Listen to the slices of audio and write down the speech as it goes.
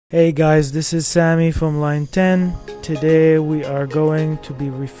Hey guys, this is Sammy from Line10. Today we are going to be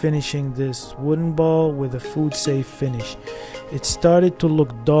refinishing this wooden ball with a food safe finish. It started to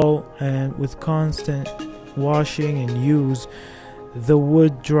look dull, and with constant washing and use, the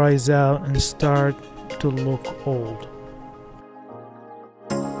wood dries out and start to look old.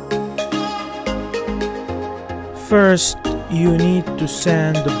 First, you need to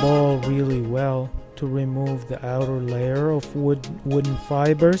sand the ball really well to remove the outer layer of wooden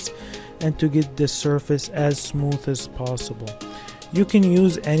fibers and to get the surface as smooth as possible. You can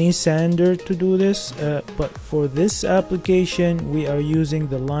use any sander to do this, but for this application we are using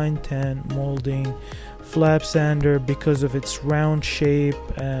the LINE10 molding flap sander because of its round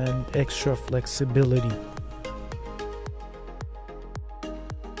shape and extra flexibility.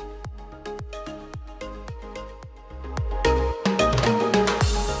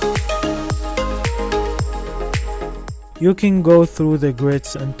 You can go through the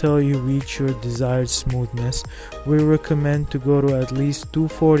grits until you reach your desired smoothness. We recommend to go to at least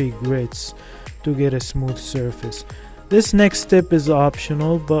 240 grits to get a smooth surface. This next step is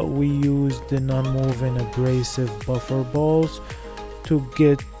optional, but we use the nonwoven abrasive buffer balls to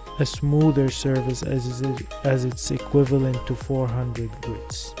get a smoother surface as it's equivalent to 400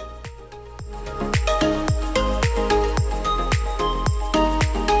 grits.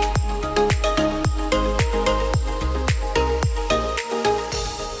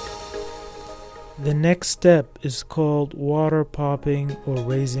 The next step is called water popping or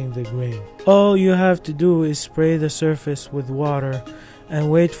raising the grain. All you have to do is spray the surface with water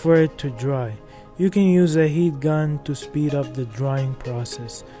and wait for it to dry. You can use a heat gun to speed up the drying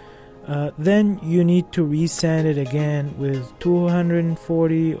process. Then you need to resand it again with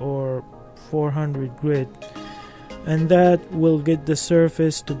 240 or 400 grit, and that will get the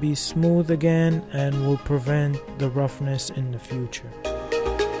surface to be smooth again and will prevent the roughness in the future.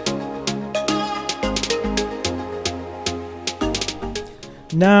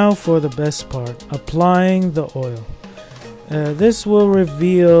 Now for the best part, applying the oil. This will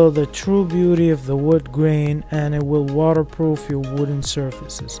reveal the true beauty of the wood grain, and it will waterproof your wooden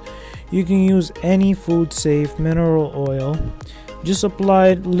surfaces. You can use any food safe mineral oil. Just apply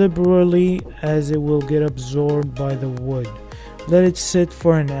it liberally as it will get absorbed by the wood. Let it sit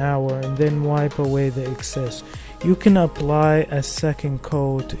for an hour and then wipe away the excess. You can apply a second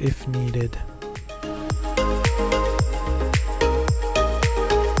coat if needed.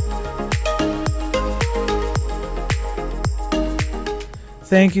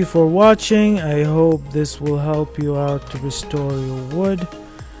 Thank you for watching. I hope this will help you out to restore your wood.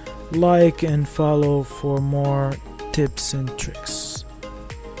 Like and follow for more tips and tricks.